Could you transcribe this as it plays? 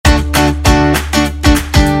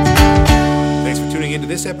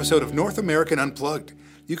listening to this episode of North American Unplugged.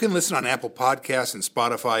 You can listen on Apple Podcasts and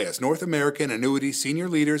Spotify as North American Annuity senior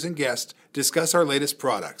leaders and guests discuss our latest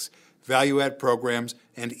products, value-add programs,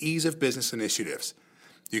 and ease of business initiatives.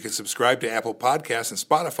 You can subscribe to Apple Podcasts and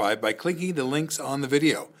Spotify by clicking the links on the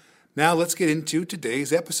video. Now let's get into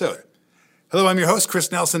today's episode. Hello, I'm your host,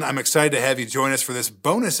 Chris Nelson. I'm excited to have you join us for this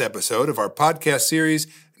bonus episode of our podcast series,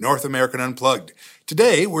 North American Unplugged.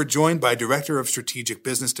 Today, we're joined by Director of Strategic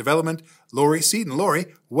Business Development, Lori Seaton. Lori,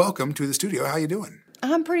 welcome to the studio. How are you doing?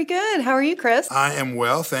 I'm pretty good. How are you, Chris? I am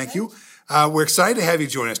well, thank you. We're excited to have you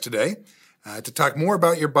join us today to talk more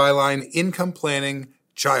about your byline, Income Planning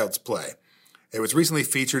Child's Play. It was recently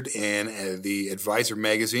featured in the Advisor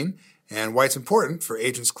magazine and why it's important for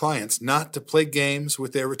agents' clients not to play games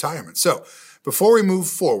with their retirement. So, before we move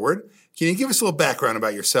forward, can you give us a little background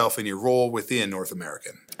about yourself and your role within North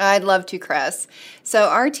American? I'd love to, Chris. So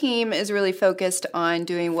our team is really focused on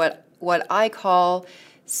doing what I call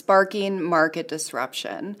sparking market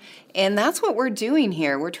disruption. And that's what we're doing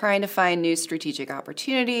here. We're trying to find new strategic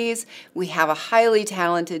opportunities. We have a highly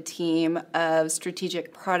talented team of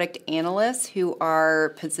strategic product analysts who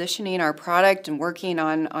are positioning our product and working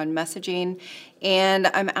on messaging. And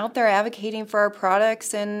I'm out there advocating for our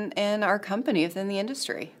products and our company within the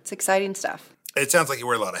industry. It's exciting stuff. It sounds like you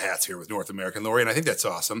wear a lot of hats here with North American, Lori, and I think that's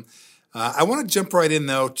awesome. I want to jump right in,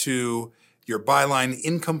 though, to your byline,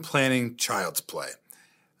 Income Planning Child's Play.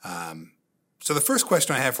 So the first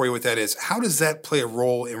question I have for you with that is, how does that play a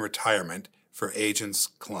role in retirement for agents'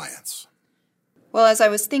 clients? Well, as I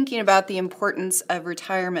was thinking about the importance of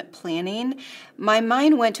retirement planning, my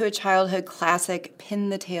mind went to a childhood classic, Pin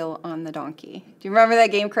the Tail on the Donkey. Do you remember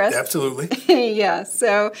that game, Chris? Absolutely. Yeah,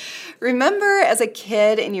 so remember as a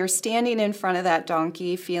kid and you're standing in front of that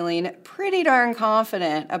donkey feeling pretty darn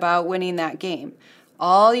confident about winning that game.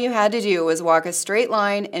 All you had to do was walk a straight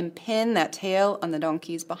line and pin that tail on the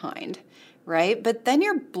donkey's behind, right? But then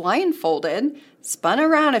you're blindfolded, spun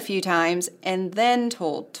around a few times, and then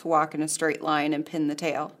told to walk in a straight line and pin the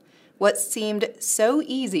tail. What seemed so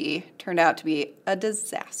easy turned out to be a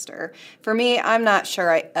disaster. For me, I'm not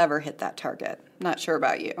sure I ever hit that target. Not sure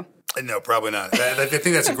about you. No, probably not. I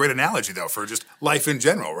think that's a great analogy, though, for just life in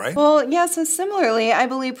general, right? Well, yeah, so similarly, I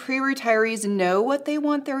believe pre-retirees know what they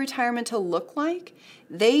want their retirement to look like.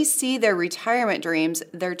 They see their retirement dreams,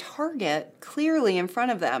 their target, clearly in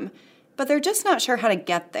front of them, but they're just not sure how to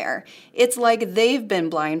get there. It's like they've been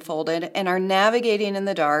blindfolded and are navigating in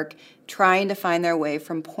the dark, trying to find their way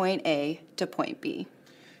from point A to point B.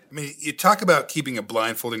 I mean, you talk about keeping a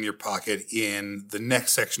blindfold in your pocket in the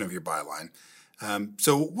next section of your byline.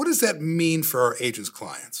 So what does that mean for our agents'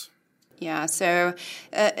 clients? Yeah, so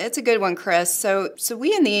it's a good one, Chris. So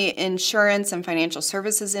we in the insurance and financial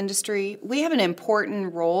services industry, we have an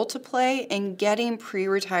important role to play in getting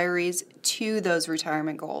pre-retirees to those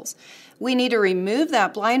retirement goals. We need to remove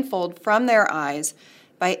that blindfold from their eyes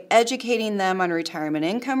by educating them on retirement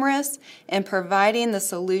income risks and providing the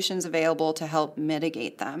solutions available to help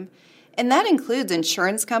mitigate them. And that includes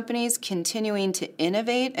insurance companies continuing to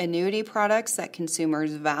innovate annuity products that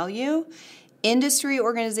consumers value, industry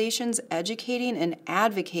organizations educating and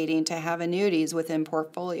advocating to have annuities within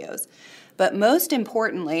portfolios. But most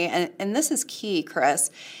importantly, and this is key,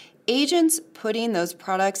 Chris, agents putting those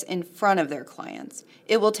products in front of their clients.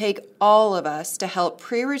 It will take all of us to help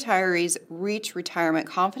pre-retirees reach retirement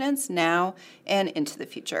confidence now and into the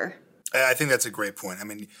future. I think that's a great point. I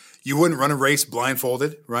mean, you wouldn't run a race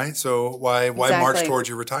blindfolded, right? So why march towards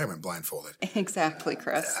your retirement blindfolded? Exactly,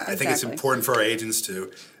 Chris. I think it's important for our agents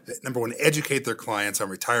to, number one, educate their clients on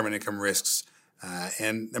retirement income risks,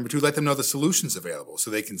 and number two, let them know the solutions available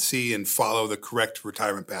so they can see and follow the correct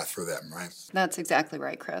retirement path for them, right? That's exactly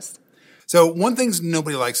right, Chris. So one thing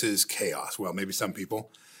nobody likes is chaos. Well, maybe some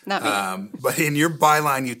people. Not me. But in your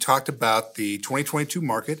byline, you talked about the 2022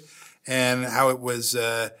 market and how it was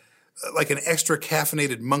like an extra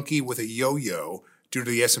caffeinated monkey with a yo-yo due to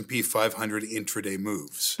the S&P 500 intraday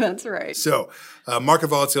moves. That's right. So market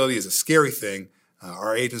volatility is a scary thing.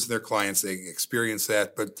 Our agents and their clients, they experience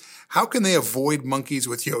that. But how can they avoid monkeys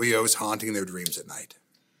with yo-yos haunting their dreams at night?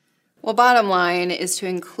 Well, bottom line is to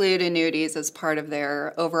include annuities as part of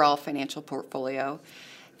their overall financial portfolio.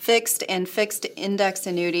 Fixed and fixed index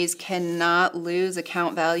annuities cannot lose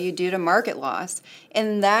account value due to market loss,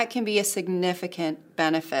 and that can be a significant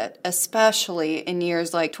benefit, especially in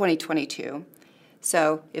years like 2022.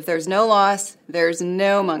 So if there's no loss, there's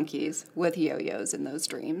no monkeys with yo-yos in those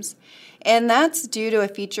dreams. And that's due to a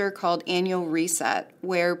feature called annual reset,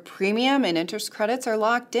 where premium and interest credits are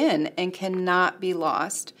locked in and cannot be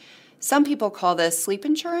lost. Some people call this sleep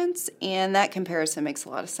insurance, and that comparison makes a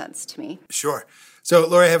lot of sense to me. Sure. So,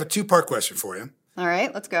 Lori, I have a two-part question for you. All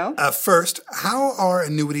right, let's go. First, how are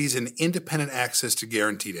annuities an independent access to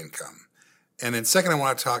guaranteed income? And then second, I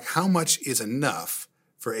want to talk how much is enough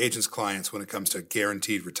for agents' clients when it comes to a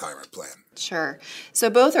guaranteed retirement plan? Sure. So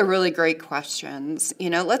both are really great questions.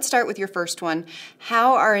 Let's start with your first one.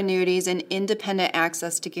 How are annuities an independent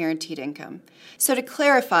access to guaranteed income? So to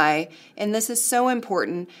clarify, and this is so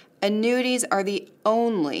important, annuities are the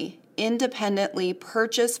only independently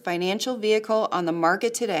purchased financial vehicle on the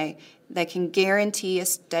market today that can guarantee a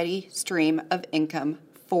steady stream of income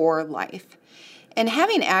for life. And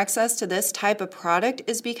having access to this type of product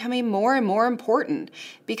is becoming more and more important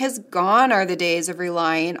because gone are the days of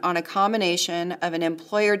relying on a combination of an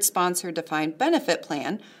employer-sponsored defined benefit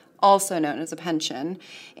plan, also known as a pension,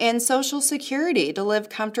 and Social Security to live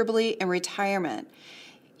comfortably in retirement.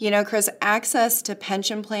 Chris, access to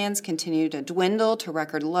pension plans continue to dwindle to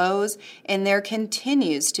record lows, and there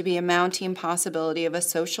continues to be a mounting possibility of a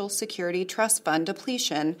Social Security trust fund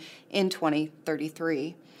depletion in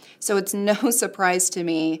 2033. So it's no surprise to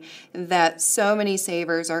me that so many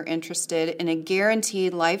savers are interested in a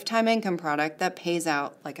guaranteed lifetime income product that pays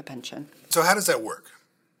out like a pension. So how does that work?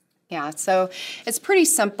 Yeah, so it's pretty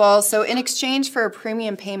simple. So in exchange for a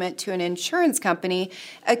premium payment to an insurance company,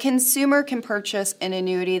 a consumer can purchase an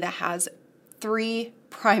annuity that has 3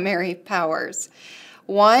 primary powers.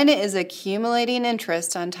 One is accumulating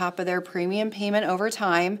interest on top of their premium payment over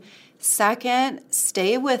time. Second,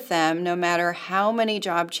 stay with them no matter how many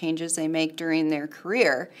job changes they make during their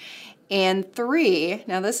career. And 3,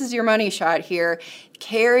 now this is your money shot here,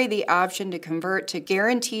 carry the option to convert to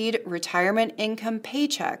guaranteed retirement income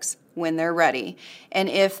paychecks when they're ready. And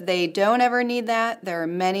if they don't ever need that, there are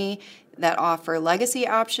many that offer legacy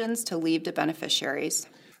options to leave to beneficiaries.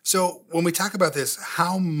 So when we talk about this,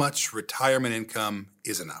 how much retirement income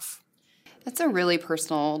is enough? That's a really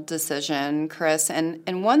personal decision, Chris,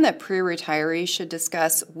 and one that pre-retirees should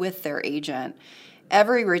discuss with their agent.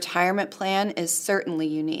 Every retirement plan is certainly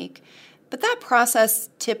unique, but that process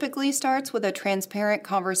typically starts with a transparent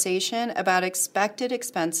conversation about expected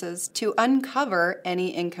expenses to uncover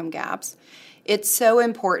any income gaps. It's so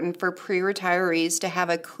important for pre-retirees to have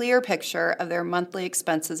a clear picture of their monthly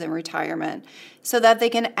expenses in retirement so that they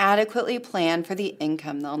can adequately plan for the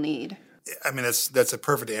income they'll need. I mean, that's a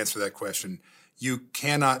perfect answer to that question. You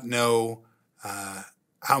cannot know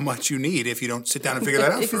how much you need if you don't sit down and figure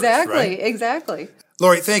that out first, right? Exactly.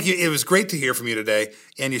 Lori, thank you. It was great to hear from you today,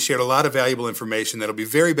 and you shared a lot of valuable information that will be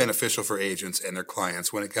very beneficial for agents and their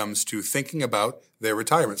clients when it comes to thinking about their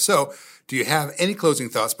retirement. So, do you have any closing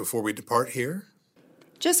thoughts before we depart here?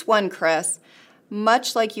 Just one, Chris.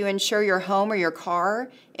 Much like you insure your home or your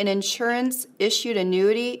car, an insurance-issued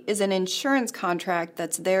annuity is an insurance contract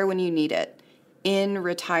that's there when you need it, in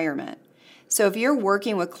retirement. So if you're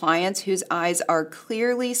working with clients whose eyes are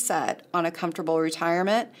clearly set on a comfortable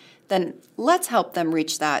retirement, then let's help them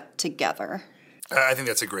reach that together. I think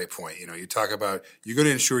that's a great point. You talk about you're going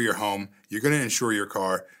to insure your home, you're going to insure your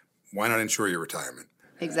car. Why not insure your retirement?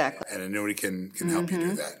 Exactly. And annuity can help you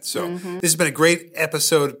do that. So this has been a great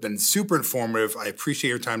episode, been super informative. I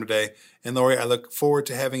appreciate your time today. And Lori, I look forward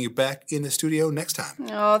to having you back in the studio next time.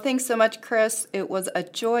 Oh, thanks so much, Chris. It was a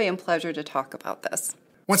joy and pleasure to talk about this.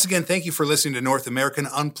 Once again, thank you for listening to North American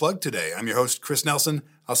Unplugged today. I'm your host, Chris Nelson.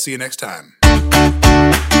 I'll see you next time.